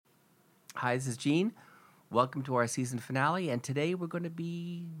Hi, this is Gene. Welcome to our season finale, and today we're going to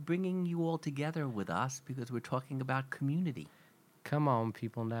be bringing you all together with us because we're talking about community. Come on,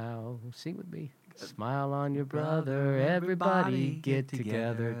 people now, sing with me. Smile on your brother, everybody get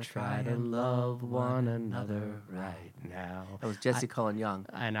together, try to love one another right now. That was Jesse Cullen Young.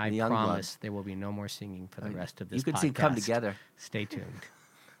 And I the Young promise there will be no more singing for the rest of this You could podcast. sing Come Together. Stay tuned.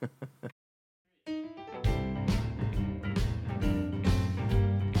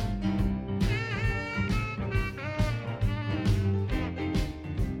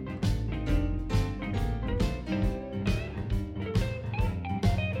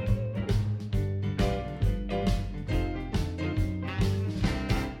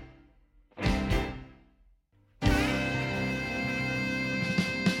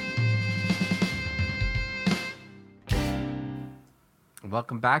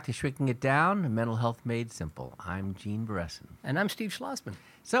 Welcome back to Shrinking It Down, Mental Health Made Simple. I'm Gene Beresin. And I'm Steve Schlossman.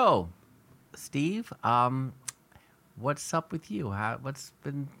 So, Steve, what's up with you? What's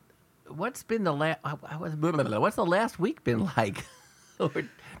the last week been like? Or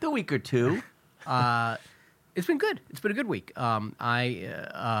the week or two? It's been good. It's been a good week. I'm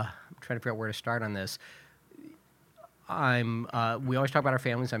trying to figure out where to start on this. We always talk about our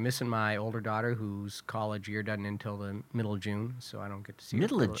families. I'm missing my older daughter, whose college year doesn't end until the middle of June, so I don't get to see her.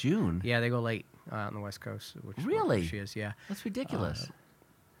 Middle of June? Yeah, they go late on the West Coast. Really? She is, yeah. That's ridiculous.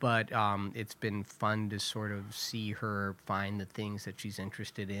 But it's been fun to sort of see her find the things that she's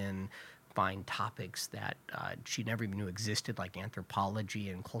interested in, find topics that she never even knew existed, like anthropology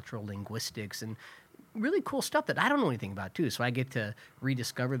and cultural linguistics, and really cool stuff that I don't know anything about, too. So I get to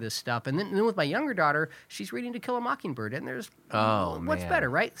rediscover this stuff. And then with my younger daughter, she's reading To Kill a Mockingbird, and there's what's better,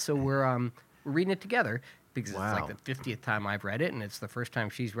 right? So we're reading it together because it's like the 50th time I've read it, and it's the first time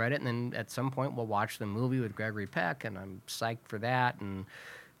she's read it. And then at some point, we'll watch the movie with Gregory Peck, and I'm psyched for that. And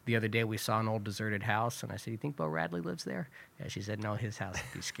the other day, we saw an old deserted house, and I said, "You think Bo Radley lives there?" Yeah, she said, "No, his house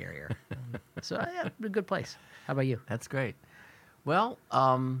would be scarier." So, yeah, a good place. How about you? That's great. Well,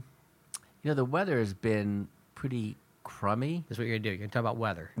 the weather has been pretty crummy. That's what you're going to do. You're going to talk about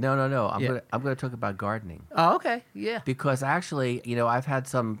weather. No. I'm gonna talk about gardening. Oh, okay. Yeah. Because actually, I've had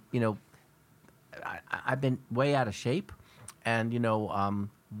some, I've been way out of shape, and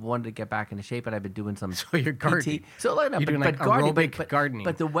wanted to get back into shape, and I've been doing some. So you're gardening. PT. So like, you're doing like aerobic gardening.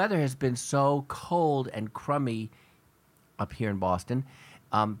 But the weather has been so cold and crummy up here in Boston.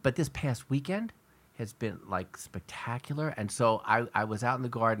 But this past weekend has been like spectacular, and so I was out in the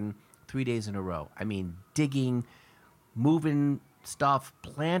garden 3 days in a row. I mean, digging, moving stuff,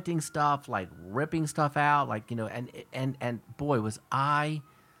 planting stuff, like ripping stuff out, like, and boy, was I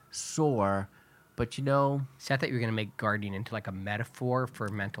sore. But See, I thought you were going to make gardening into like a metaphor for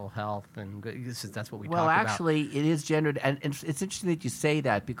mental health, and that's what we talk about. Well, actually, it is gendered, and it's interesting that you say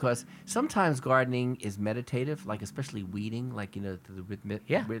that because sometimes gardening is meditative, like especially weeding, like the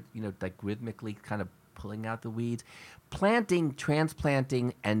like rhythmically kind of pulling out the weeds. Planting,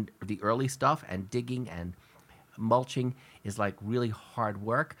 transplanting, and the early stuff, and digging and mulching is like really hard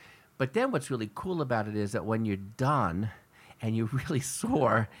work. But then what's really cool about it is that when you're done and you're really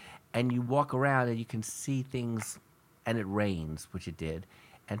sore and you walk around and you can see things, and it rains, which it did,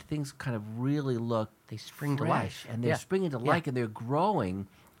 and things kind of really look they spring fresh, to life, and they're springing to life, and they're growing.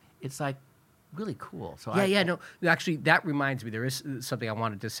 It's like really cool. So no, actually, that reminds me. There is something I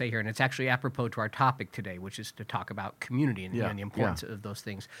wanted to say here, and it's actually apropos to our topic today, which is to talk about community and the importance of those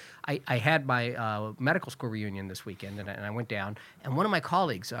things. I had my medical school reunion this weekend, and I went down, and one of my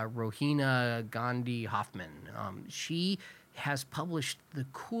colleagues, Rohina Gandhi Hoffman, she has published the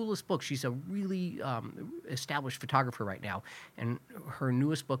coolest book. She's a really established photographer right now, and her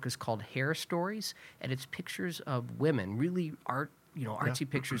newest book is called Hair Stories, and it's pictures of women, really artsy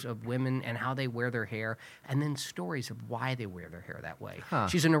pictures of women and how they wear their hair, and then stories of why they wear their hair that way.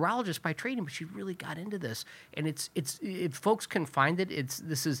 She's a neurologist by training, but she really got into this, and it's if folks can find it,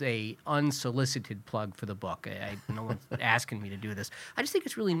 this is a unsolicited plug for the book. No one's asking me to do this. I just think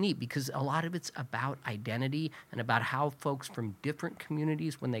it's really neat because a lot of it's about identity and about how folks from different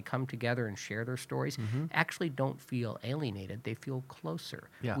communities, when they come together and share their stories, actually don't feel alienated. They feel closer.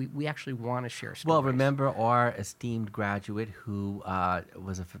 Yeah. We actually want to share stories. Well, remember our esteemed graduate who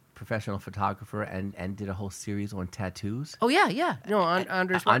was a professional photographer and did a whole series on tattoos. Oh yeah. No,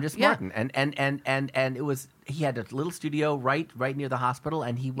 Andres Martin, and it was he had a little studio right near the hospital,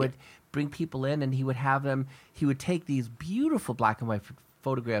 and he would bring people in, and he would have them. He would take these beautiful black and white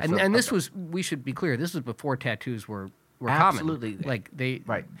photographs. And this was, we should be clear, this was before tattoos were absolutely common. Like they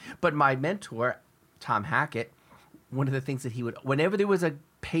right. But my mentor, Tom Hackett, one of the things that he would, whenever there was a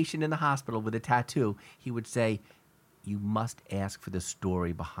patient in the hospital with a tattoo, he would say, you must ask for the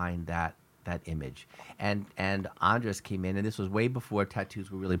story behind that that image. And Andres came in, and this was way before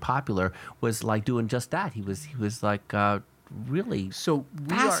tattoos were really popular. Was like doing just that. He was like really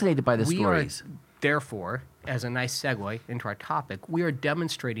fascinated by the stories. Therefore, as a nice segue into our topic, we are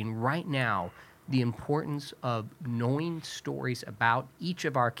demonstrating right now the importance of knowing stories about each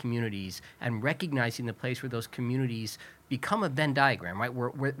of our communities and recognizing the place where those communities become a Venn diagram, right?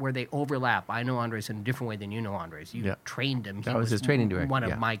 Where they overlap. I know Andres in a different way than you know Andres. You trained him. I was his training director. One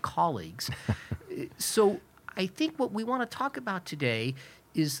of my colleagues. So I think what we want to talk about today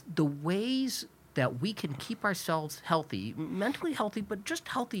is the ways that we can keep ourselves healthy, mentally healthy, but just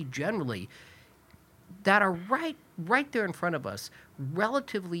healthy generally, that are right there in front of us,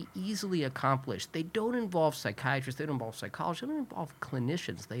 relatively easily accomplished. They don't involve psychiatrists, they don't involve psychologists, they don't involve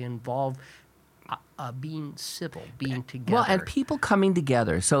clinicians. They involve being civil, being together. Well, and people coming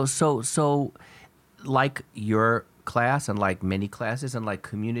together. So like your class and like many classes and like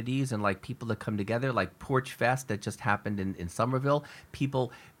communities and like people that come together, like Porch Fest that just happened in Somerville,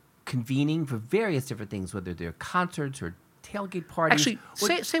 people convening for various different things, whether they're concerts or tailgate parties.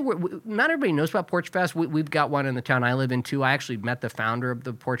 Actually, not everybody knows about Porch Fest. We've got one in the town I live in, too. I actually met the founder of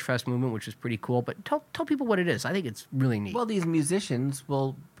the Porch Fest movement, which is pretty cool. But tell people what it is. I think it's really neat. Well, these musicians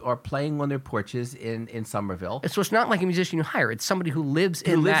are playing on their porches in Somerville. So it's not like a musician you hire. It's somebody who lives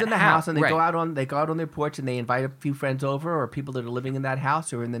in the house, and they right. go out on their porch, and they invite a few friends over or people that are living in that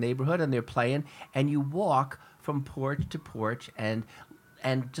house or in the neighborhood, and they're playing. And you walk from porch to porch and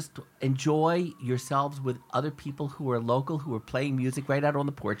just enjoy yourselves with other people who are local, who are playing music right out on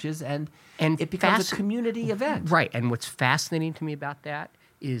the porches, and it becomes a community event. Right, and what's fascinating to me about that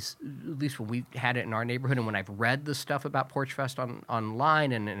is, at least when we had it in our neighborhood and when I've read the stuff about Porch Fest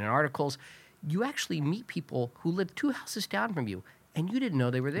online and in articles, you actually meet people who live 2 houses down from you, and you didn't know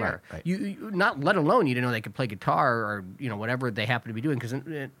they were there. Right. You not let alone you didn't know they could play guitar or whatever they happen to be doing. Because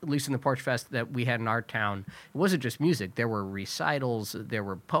at least in the Porch Fest that we had in our town, it wasn't just music. There were recitals, there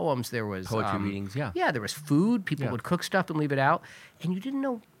were poems, there was poetry readings. Yeah, there was food. People would cook stuff and leave it out, and you didn't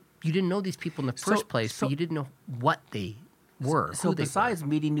know these people in the first place, but you didn't know what they were. So besides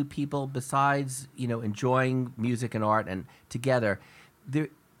meeting new people, besides enjoying music and art and together, there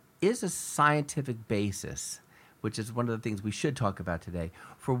is a scientific basis, which is one of the things we should talk about today,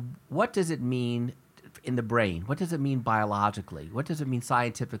 for what does it mean in the brain? What does it mean biologically? What does it mean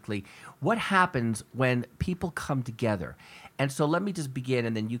scientifically? What happens when people come together? And so let me just begin,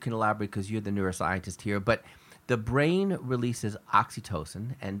 and then you can elaborate because you're the neuroscientist here. But the brain releases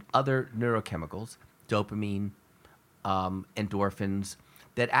oxytocin and other neurochemicals, dopamine, endorphins,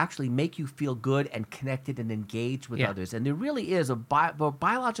 that actually make you feel good and connected and engaged with others. And there really is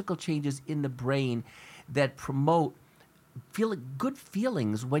biological changes in the brain that promote good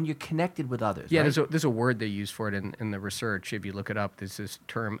feelings when you're connected with others. Yeah, right? there's a word they use for it in the research. If you look it up, there's this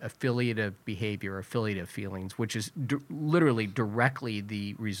term affiliative behavior, affiliative feelings, which is literally directly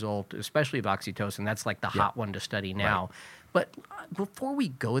the result, especially of oxytocin. That's like the hot one to study now. Right. But before we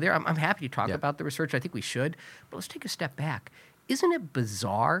go there, I'm happy to talk about the research. I think we should. But let's take a step back. Isn't it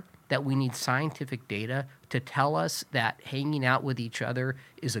bizarre that we need scientific data to tell us that hanging out with each other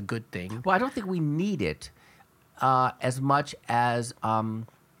is a good thing? Well, I don't think we need it as much as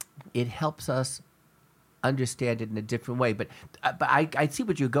it helps us understand it in a different way. But I see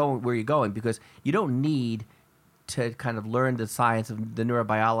where you're going, because you don't need to kind of learn the science of the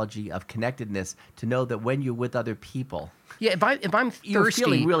neurobiology of connectedness to know that when you're with other people. Yeah, if I'm you're thirsty,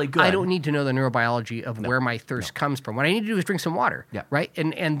 feeling really good. I don't need to know the neurobiology of where my thirst comes from. What I need to do is drink some water, right?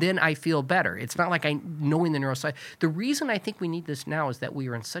 And then I feel better. It's not like knowing the neuroscience. The reason I think we need this now is that we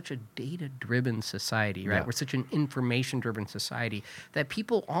are in such a data-driven society, right? We're such an information-driven society that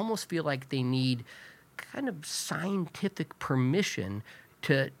people almost feel like they need kind of scientific permission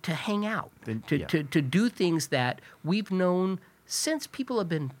to hang out, to do things that we've known since people have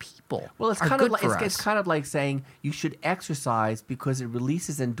been people. Well, it's kind of like saying you should exercise because it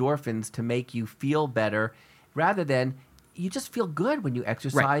releases endorphins to make you feel better, rather than you just feel good when you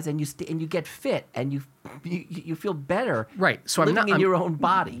exercise and you get fit and you feel better. Right. So living in your own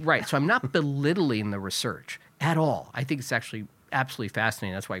body. Right. So I'm not belittling the research at all. I think it's actually absolutely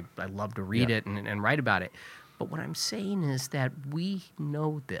fascinating. That's why I love to read it and write about it. But what I'm saying is that we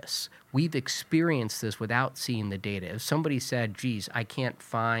know this. We've experienced this without seeing the data. If somebody said, geez, I can't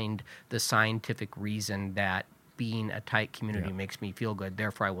find the scientific reason that being a tight community makes me feel good,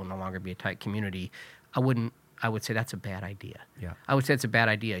 therefore I will no longer be a tight community, I would say that's a bad idea. Yeah. I would say it's a bad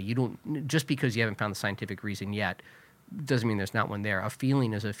idea. You don't, just because you haven't found the scientific reason yet, doesn't mean there's not one there. A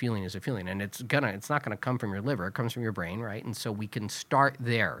feeling is a feeling is a feeling, and it's not gonna come from your liver. It comes from your brain, right? And so we can start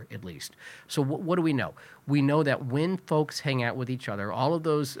there at least. So what do we know? We know that when folks hang out with each other, all of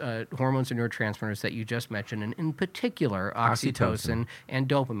those hormones and neurotransmitters that you just mentioned, and in particular oxytocin and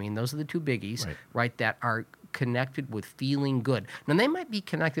dopamine, those are the two biggies, right? That are connected with feeling good. Now, they might be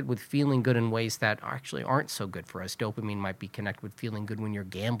connected with feeling good in ways that actually aren't so good for us. Dopamine might be connected with feeling good when you're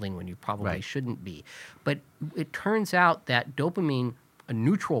gambling, when you probably shouldn't be. But it turns out that dopamine, a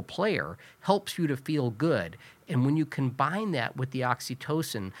neutral player, helps you to feel good. And when you combine that with the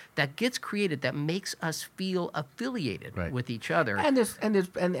oxytocin that gets created, that makes us feel affiliated with each other. And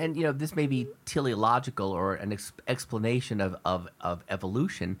this may be teleological or an explanation of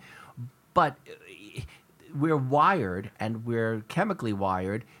evolution, but we're wired and we're chemically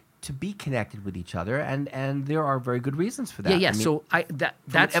wired to be connected with each other, and there are very good reasons for that. Yeah. From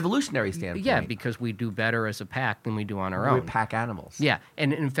that's an evolutionary standpoint. Yeah, because we do better as a pack than we do on our own. We're pack animals. Yeah,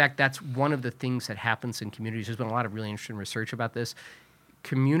 and in fact, that's one of the things that happens in communities. There's been a lot of really interesting research about this.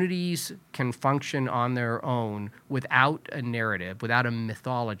 Communities can function on their own without a narrative, without a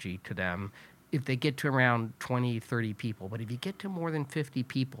mythology to them, if they get to around 20, 30 people. But if you get to more than 50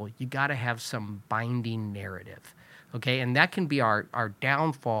 people, you got to have some binding narrative. Okay, and that can be our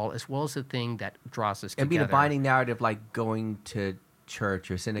downfall as well as the thing that draws us together. And being a binding narrative like going to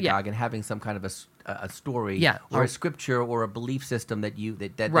church or synagogue and having some kind of a story or a scripture or a belief system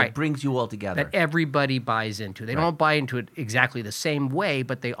that brings you all together. That everybody buys into. They don't buy into it exactly the same way,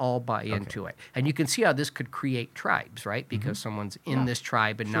 but they all buy into it. And you can see how this could create tribes, right? Because someone's in this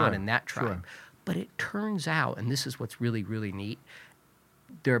tribe and not in that tribe. Sure. But it turns out, and this is what's really, really neat,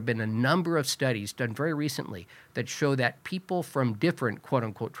 there have been a number of studies done very recently that show that people from different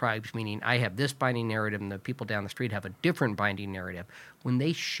quote-unquote tribes, meaning I have this binding narrative and the people down the street have a different binding narrative, when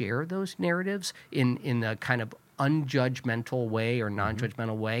they share those narratives in a kind of unjudgmental way or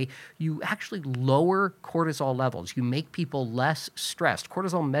non-judgmental way, you actually lower cortisol levels. You make people less stressed.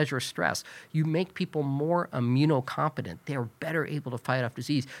 Cortisol measures stress. You make people more immunocompetent. They are better able to fight off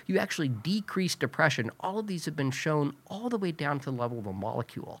disease. You actually decrease depression. All of these have been shown all the way down to the level of a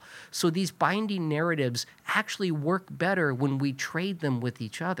molecule. So these binding narratives actually work better when we trade them with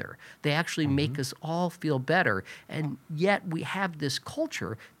each other. They actually make us all feel better. And yet we have this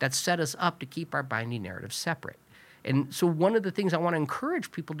culture that set us up to keep our binding narratives separate. And so one of the things I want to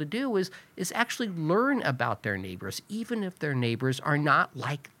encourage people to do is actually learn about their neighbors, even if their neighbors are not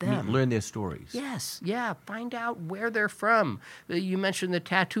like them. Learn their stories. Yes, yeah. Find out where they're from. You mentioned the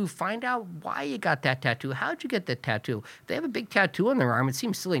tattoo. Find out why you got that tattoo. How'd you get that tattoo? If they have a big tattoo on their arm, it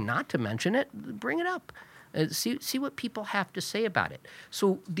seems silly not to mention it. Bring it up. See what people have to say about it.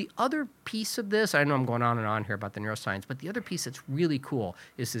 So the other piece of this, I know I'm going on and on here about the neuroscience, but the other piece that's really cool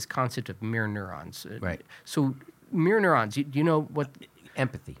is this concept of mirror neurons. Right. So mirror neurons, do you know what?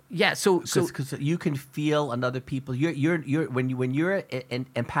 Empathy. Yeah. So because you can feel another people. When you're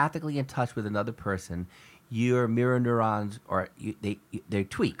empathically in touch with another person, your mirror neurons they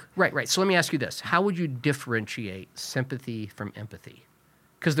tweak. Right. So let me ask you this: how would you differentiate sympathy from empathy?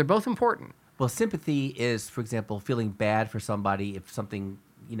 Because they're both important. Well, sympathy is, for example, feeling bad for somebody if something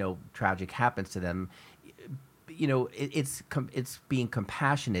tragic happens to them. It's being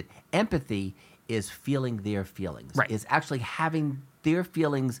compassionate. Empathy is feeling their feelings. Right. Is actually having their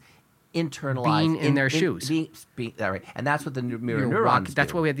feelings internalized. Being in their shoes. Right. And that's what the mirror neurons do.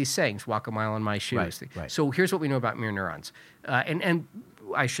 That's why we have these sayings, walk a mile in my shoes. Right. So here's what we know about mirror neurons. And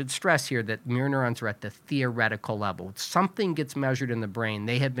I should stress here that mirror neurons are at the theoretical level. Something gets measured in the brain.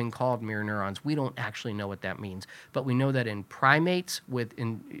 They have been called mirror neurons. We don't actually know what that means. But we know that in primates with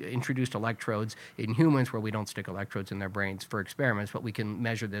introduced electrodes, in humans where we don't stick electrodes in their brains for experiments, but we can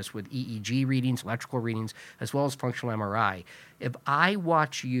measure this with EEG readings, electrical readings, as well as functional MRI. If I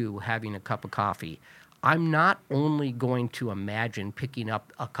watch you having a cup of coffee, I'm not only going to imagine picking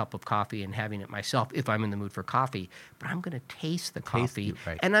up a cup of coffee and having it myself if I'm in the mood for coffee, but I'm going to taste the coffee,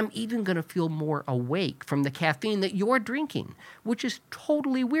 and I'm even going to feel more awake from the caffeine that you're drinking, which is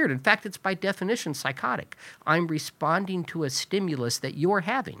totally weird. In fact, it's by definition psychotic. I'm responding to a stimulus that you're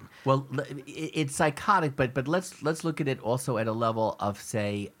having. Well, it's psychotic, but let's look at it also at a level of,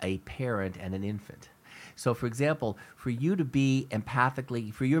 say, a parent and an infant. So, for example, for you to be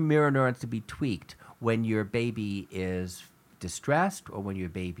empathically, for your mirror neurons to be tweaked when your baby is distressed or when your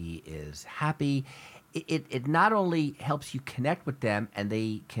baby is happy, it not only helps you connect with them and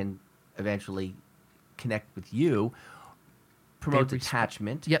they can eventually connect with you, promotes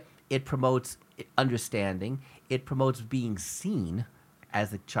attachment. Yep. It promotes understanding. It promotes being seen as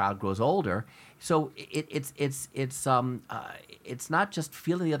the child grows older. So it's not just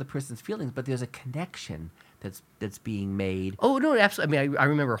feeling the other person's feelings, but there's a connection that's being made. Oh no, absolutely. I mean, I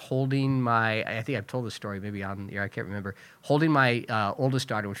remember holding my. I think I've told this story maybe on the air. I can't remember. Holding my oldest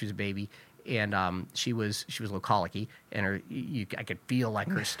daughter when she was a baby, and she was a little colicky, and I could feel like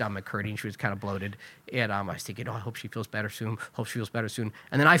her stomach hurting. She was kind of bloated, and I was thinking, oh, I hope she feels better soon.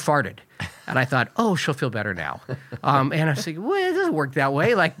 And then I farted, and I thought, oh, she'll feel better now. And I was thinking, well, it doesn't work that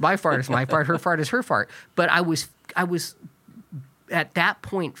way. Like my fart is my fart, her fart is her fart. But I was at that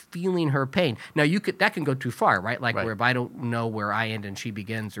point feeling her pain. Now that can go too far, right? Like where if I don't know where I end and she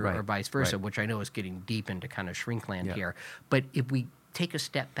begins, or vice versa, which I know is getting deep into kind of shrinkland here. But if we take a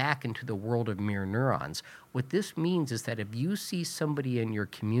step back into the world of mirror neurons, what this means is that if you see somebody in your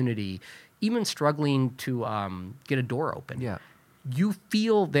community even struggling to get a door open, you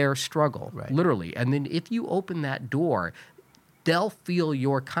feel their struggle, literally. And then if you open that door, they'll feel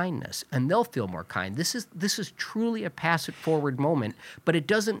your kindness, and they'll feel more kind. This is truly a pass-it-forward moment, but it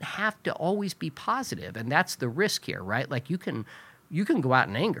doesn't have to always be positive, and that's the risk here, right? Like you can go out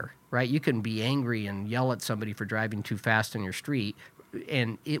in anger, right? You can be angry and yell at somebody for driving too fast on your street,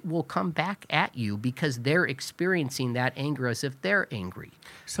 and it will come back at you because they're experiencing that anger as if they're angry.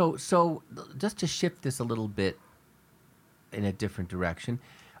 So just to shift this a little bit in a different direction,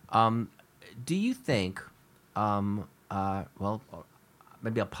 do you think... well,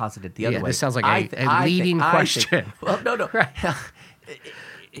 maybe I'll posit it the other way. This sounds like a leading question. No.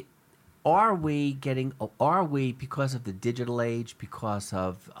 Are we, because of the digital age, because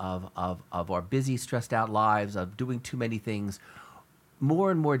of our busy, stressed out lives, of doing too many things,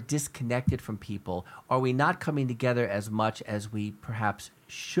 more and more disconnected from people? Are we not coming together as much as we perhaps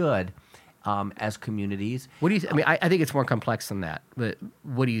should as communities? What do you I mean, I think it's more complex than that, but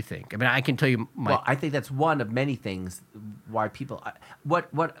what do you think? I mean, I can tell you Well, I think that's one of many things why people...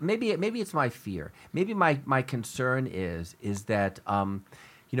 Maybe it's my fear. Maybe my concern is that...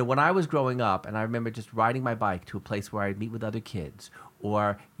 when I was growing up, and I remember just riding my bike to a place where I'd meet with other kids,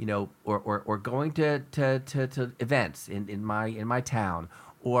 or going to events in my town,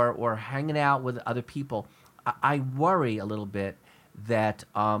 or hanging out with other people, I worry a little bit that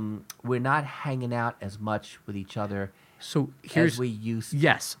we're not hanging out as much with each other as we used to.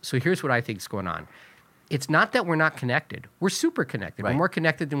 Yes. So here's what I think is going on. It's not that we're not connected. We're super connected. We're more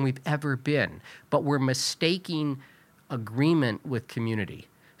connected than we've ever been, but we're mistaking agreement with community.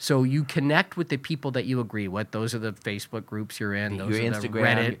 So you connect with the people that you agree with. Those are the Facebook groups you're in. Those your are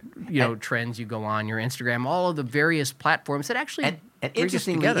Instagram, the Reddit, trends you go on. Your Instagram, all of the various platforms that actually and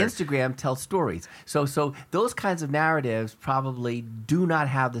interestingly, Instagram tells stories. So those kinds of narratives probably do not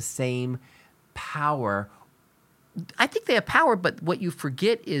have the same power. I think they have power, but what you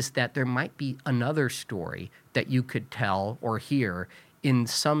forget is that there might be another story that you could tell or hear in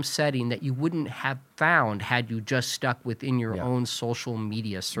some setting that you wouldn't have found had you just stuck within your own social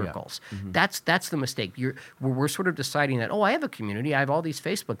media circles. That's the mistake. We're sort of deciding that, I have a community, I have all these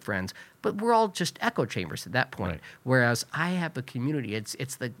Facebook friends, but we're all just echo chambers at that point. Whereas I have a community, it's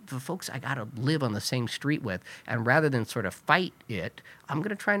the folks I got to live on the same street with, and rather than sort of fight it, I'm going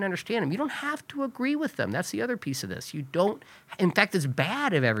to try and understand them. You don't have to agree with them. That's the other piece of this. You don't. In fact, it's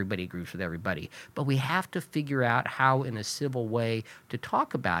bad if everybody agrees with everybody, but we have to figure out how, in a civil way, to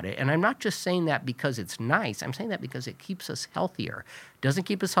talk about it. And I'm not just saying that because it's nice. I'm saying that because it keeps us healthier. It doesn't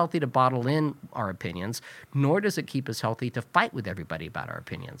keep us healthy to bottle in our opinions, nor does it keep us healthy to fight with everybody about our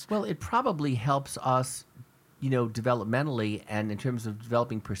opinions. Well, it probably helps us, developmentally and in terms of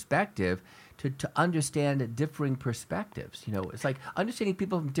developing perspective, to understand differing perspectives. It's like understanding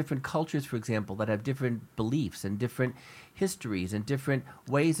people from different cultures, for example, that have different beliefs and different histories and different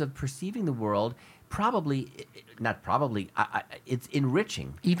ways of perceiving the world. It's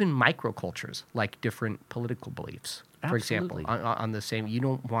enriching. Even microcultures, like different political beliefs. For Absolutely. example, on the same, you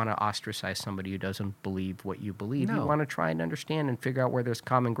don't want to ostracize somebody who doesn't believe what you believe. No. You want to try and understand and figure out where there's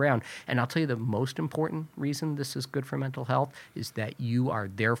common ground. And I'll tell you the most important reason this is good for mental health is that you are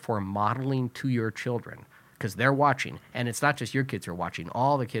therefore modeling to your children, because they're watching. And it's not just your kids are watching.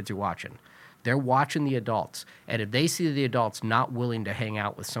 All the kids are watching. They're watching the adults. And if they see the adults not willing to hang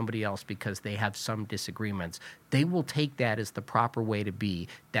out with somebody else because they have some disagreements, they will take that as the proper way to be.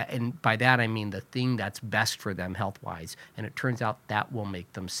 And by that, I mean the thing that's best for them health-wise. And it turns out that will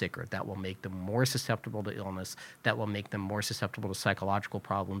make them sicker. That will make them more susceptible to illness. That will make them more susceptible to psychological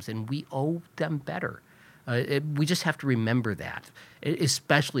problems. And we owe them better. We just have to remember that,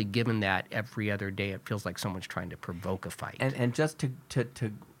 especially given that every other day it feels like someone's trying to provoke a fight. And just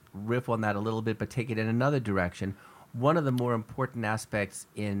to riff on that a little bit, but take it in another direction, one of the more important aspects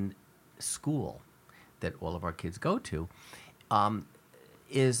in school that all of our kids go to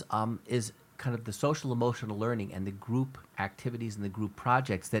is kind of the social emotional learning and the group activities and the group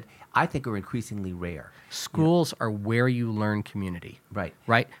projects that I think are increasingly rare. Schools are where you learn community. Right.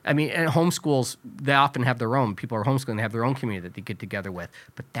 Right? I mean, and homeschools, they often have their own. People are homeschooling, they have their own community that they get together with.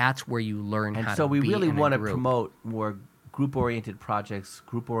 But that's where you learn how to be in a group. And so we really want to promote more group-oriented projects,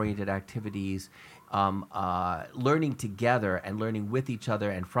 group-oriented activities, learning together and learning with each other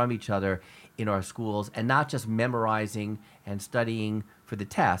and from each other in our schools, and not just memorizing and studying for the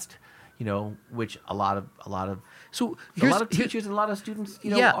test, which a lot of teachers and a lot of students,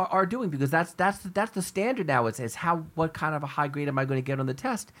 are doing, because that's the standard now. It's what kind of a high grade am I going to get on the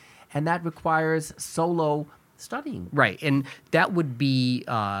test, and that requires solo studying. Right, and that would be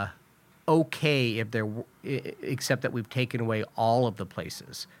okay except that we've taken away all of the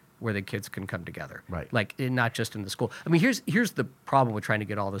places where the kids can come together. Right. Like, not just in the school. I mean, here's the problem with trying to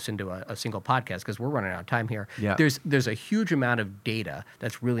get all this into a single podcast, because we're running out of time here. Yeah. There's a huge amount of data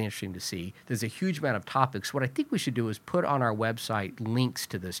that's really interesting to see. There's a huge amount of topics. What I think we should do is put on our website links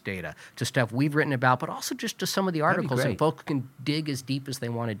to this data, to stuff we've written about, but also just to some of the articles, and folks can dig as deep as they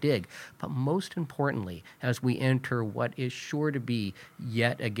want to dig. But most importantly, as we enter what is sure to be,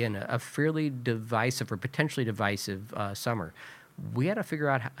 yet again, a fairly divisive or potentially divisive summer, we had to figure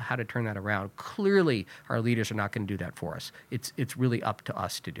out how to turn that around. Clearly, our leaders are not going to do that for us. It's really up to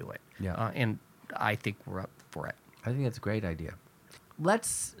us to do it. Yeah. And I think we're up for it. I think that's a great idea.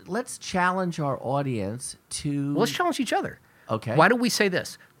 Let's challenge our audience to... Well, let's challenge each other. Okay. Why don't we say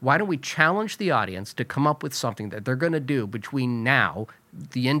this? Why don't we challenge the audience to come up with something that they're going to do between now,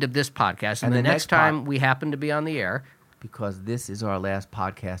 the end of this podcast, and the next time we happen to be on the air? Because this is our last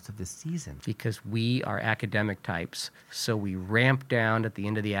podcast of the season. Because we are academic types, so we ramp down at the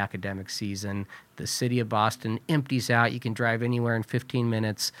end of the academic season. The city of Boston empties out. You can drive anywhere in 15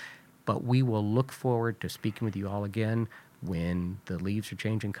 minutes. But we will look forward to speaking with you all again when the leaves are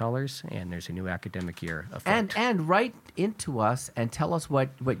changing colors and there's a new academic year afoot. And write into us and tell us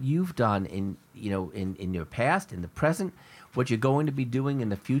what you've done in your past, in the present, what you're going to be doing in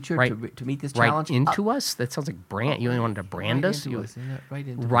the future to meet this challenge. Write into us? That sounds like brand. You only wanted to brand us?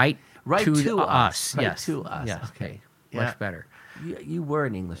 Write to us. Yes. To us. Yes. Okay. Much better. You were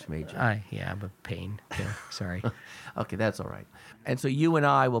an English major. I'm a pain. Yeah, sorry. Okay, that's all right. And so you and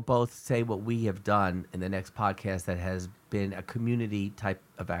I will both say what we have done in the next podcast that has been a community type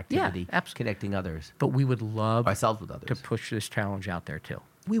of activity, connecting others. But we would love ourselves with others to push this challenge out there too.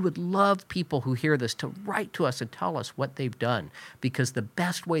 We would love people who hear this to write to us and tell us what they've done, because the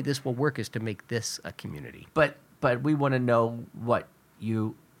best way this will work is to make this a community. But we want to know what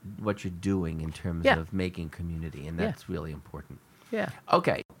you're doing in terms of making community, and that's really important. Yeah.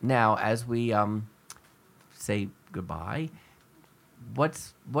 Okay. Now, as we say goodbye,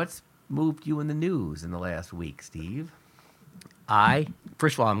 what's moved you in the news in the last week, Steve?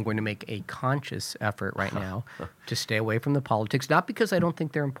 First of all, I'm going to make a conscious effort right now to stay away from the politics, not because I don't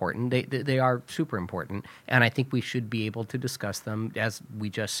think they're important. They are super important, and I think we should be able to discuss them, as we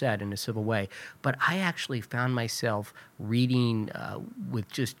just said, in a civil way. But I actually found myself reading with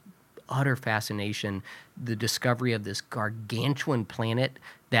just utter fascination the discovery of this gargantuan planet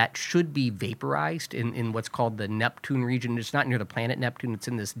that should be vaporized in what's called the Neptune region. It's not near the planet Neptune. It's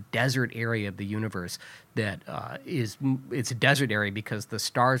in this desert area of the universe that it's a desert area because the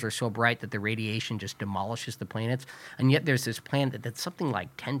stars are so bright that the radiation just demolishes the planets. And yet there's this planet that's something like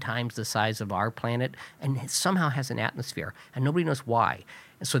 10 times the size of our planet, and it somehow has an atmosphere, and nobody knows why.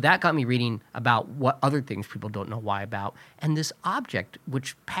 And so that got me reading about what other things people don't know why about. And this object,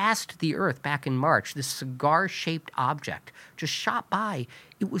 which passed the Earth back in March, this cigar-shaped object, just shot by.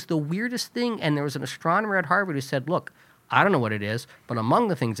 It was the weirdest thing. And there was an astronomer at Harvard who said, look, I don't know what it is, but among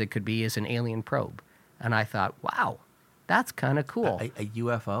the things it could be is an alien probe. And I thought, wow, that's kind of cool. A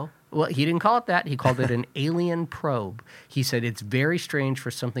UFO? Well, he didn't call it that. He called it an alien probe. He said it's very strange for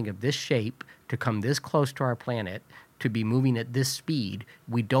something of this shape to come this close to our planet, to be moving at this speed.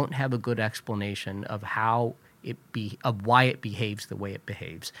 We don't have a good explanation of why it behaves the way it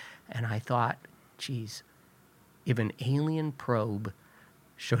behaves. And I thought, geez, if an alien probe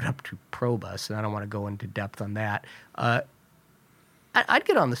showed up to probe us, and I don't want to go into depth on that, I'd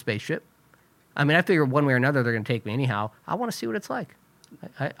get on the spaceship. I mean, I figure one way or another they're going to take me anyhow. I want to see what it's like.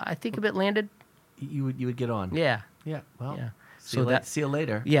 I think if it landed, you would get on. Yeah. Yeah. Well. Yeah. See you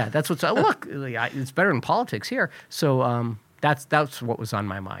later. Yeah, that's what's look. It's better than politics here. So that's what was on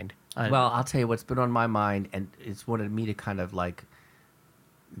my mind. Well, I'll tell you what's been on my mind, and it's wanted me to kind of like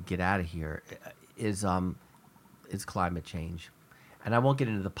get out of here, is climate change, and I won't get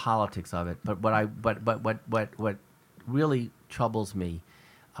into the politics of it. But what really troubles me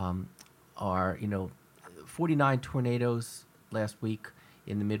are 49 tornadoes last week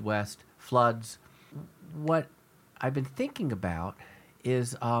in the Midwest, floods. What I've been thinking about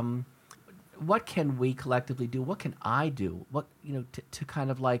is what can we collectively do? What can I do? What to kind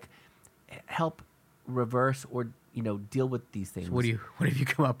of like help reverse or deal with these things. So what have you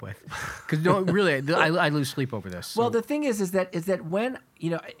come up with? Because really, I lose sleep over this. So. Well, the thing is that when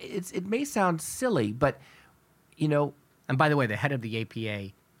it may sound silly, but And by the way, the head of the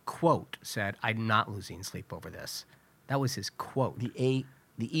APA quote said, "I'm not losing sleep over this." That was his quote. The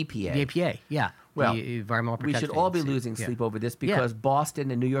EPA. The APA, yeah. Well, the Environmental we Protection should all be Agency. losing sleep over this because Boston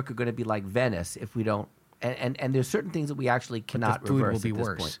and New York are going to be like Venice if we don't. And there's certain things that we actually cannot the food reverse will be at this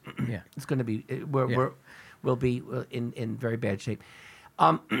worse. point. Yeah, it's going to be. We'll be in very bad shape.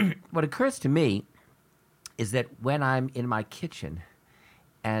 What occurs to me is that when I'm in my kitchen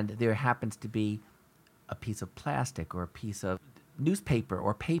and there happens to be a piece of plastic or a piece of newspaper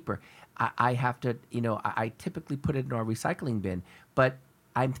or paper, I have to, I typically put it in our recycling bin, but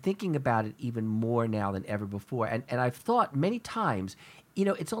I'm thinking about it even more now than ever before. And I've thought many times,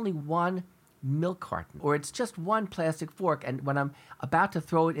 it's only one milk carton or it's just one plastic fork. And when I'm about to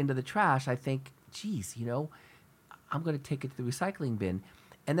throw it into the trash, I think, geez, I'm going to take it to the recycling bin.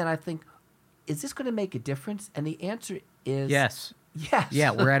 And then I think, is this going to make a difference? And the answer is yes. Yes.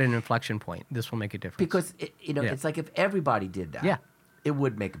 Yeah, we're at an inflection point. This will make a difference. Because, it's like if everybody did that, it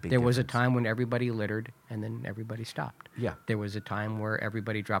would make a big difference. There was a time when everybody littered and then everybody stopped. Yeah. There was a time where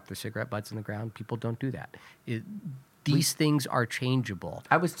everybody dropped their cigarette butts in the ground. People don't do that. These things are changeable.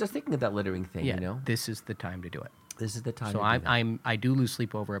 I was just thinking of that littering thing, This is the time to do it. This is the time so to do that. I do lose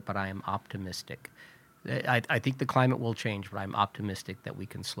sleep over it, but I am optimistic. I think the climate will change, but I'm optimistic that we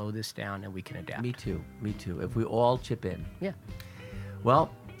can slow this down and we can adapt. Me too. If we all chip in. Yeah.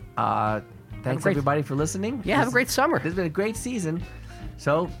 Well, thanks everybody for listening. Yeah, have a great summer. This has been a great season.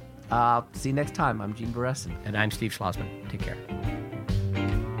 So, see you next time. I'm Gene Beresin. And I'm Steve Schlossman. Take care.